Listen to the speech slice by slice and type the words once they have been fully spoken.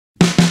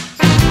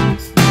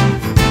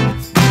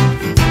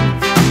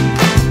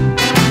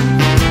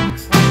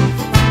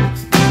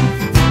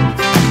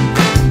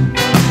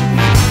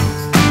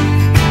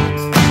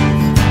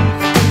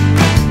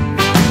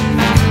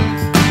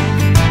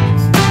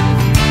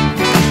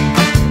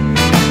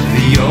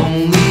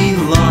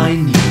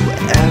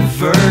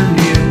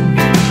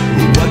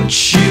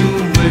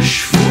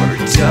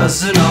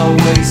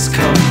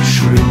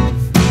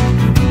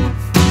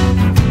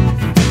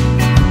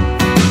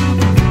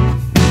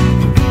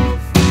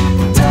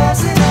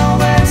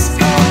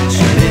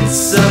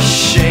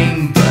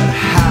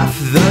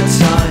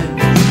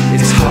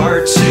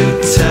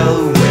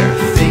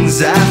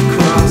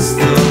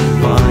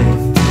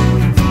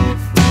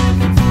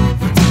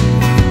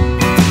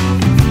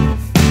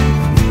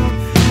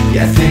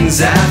Yeah, things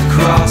have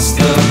crossed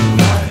the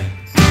line.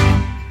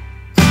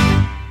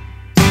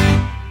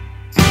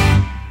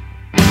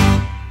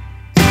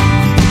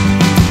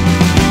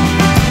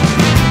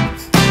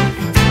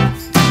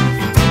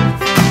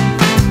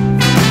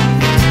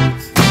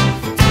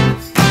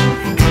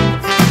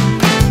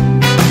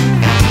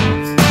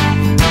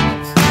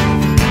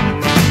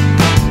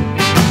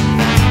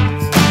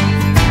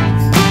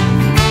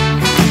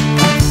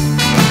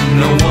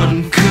 No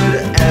one could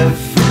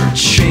ever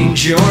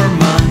change your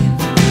mind.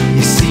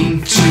 You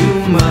seen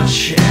too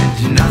much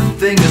and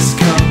nothing has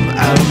come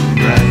out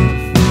right.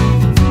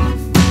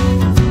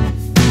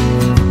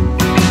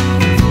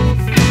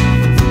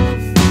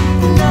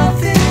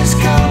 Nothing has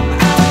come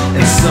out.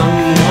 And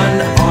someone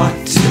ought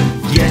to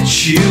get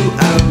you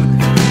out,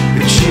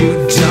 but you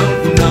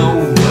don't know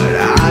what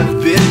I've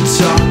been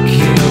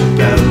talking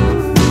about.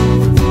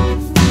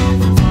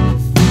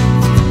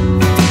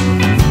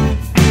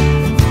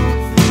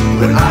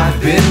 What I've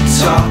been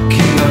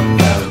talking about.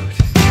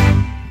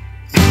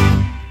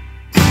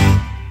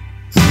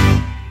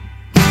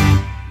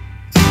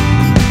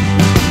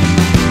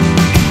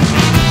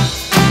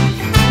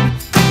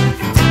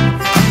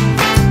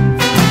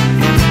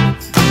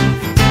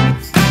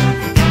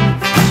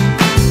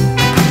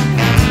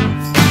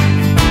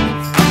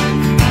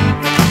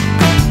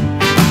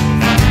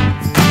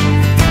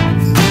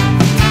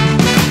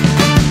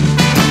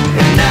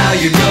 And now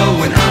you're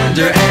going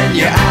under and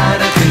you're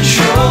out of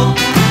control.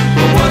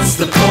 But what's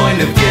the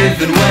point of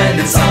giving when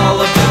it's all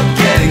about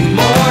getting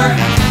more?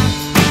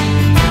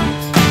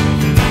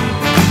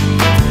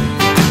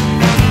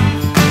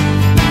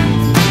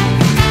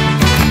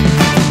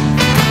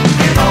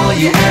 And all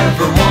you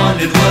ever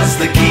wanted was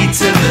the key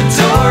to the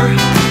door,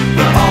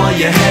 but all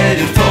you're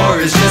headed for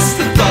is just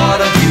the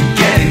thought of you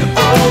getting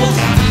old.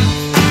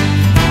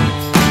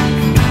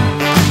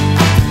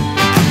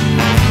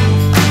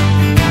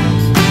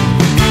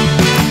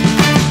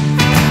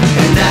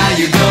 And now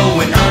you're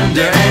going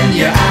under and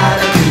you're out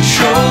of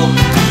control.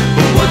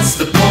 But what's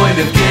the point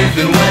of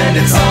giving when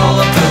it's all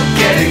about